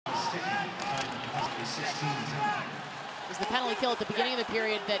was the penalty kill at the beginning of the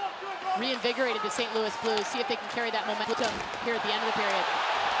period that reinvigorated the St. Louis Blues. See if they can carry that momentum here at the end of the period.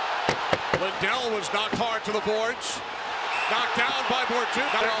 Lindell was knocked hard to the boards. Knocked down by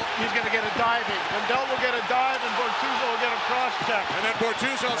Bortuzzo. He's going to get a diving. Lindell will get a dive, and Bortuzzo will get a cross-check. And then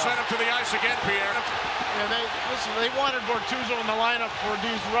Bortuzzo sent him to the ice again, Pierre. Yeah, they wanted Bortuzzo in the lineup for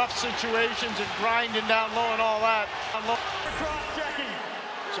these rough situations and grinding down low and all that. Cross-checking.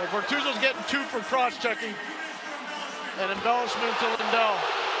 So Bortuzzo's getting 2 for cross-checking. And embellishment to Lindell.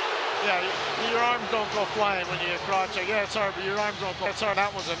 Yeah, your arms don't go flying when you cross-check. Yeah, sorry, but your arms don't go. Sorry,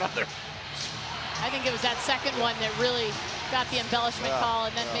 that was another. I think it was that second one that really got the embellishment call,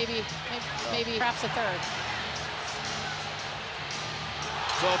 and then maybe perhaps a third.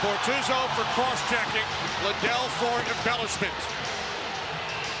 So Bortuzzo for cross-checking, Lindell for embellishment.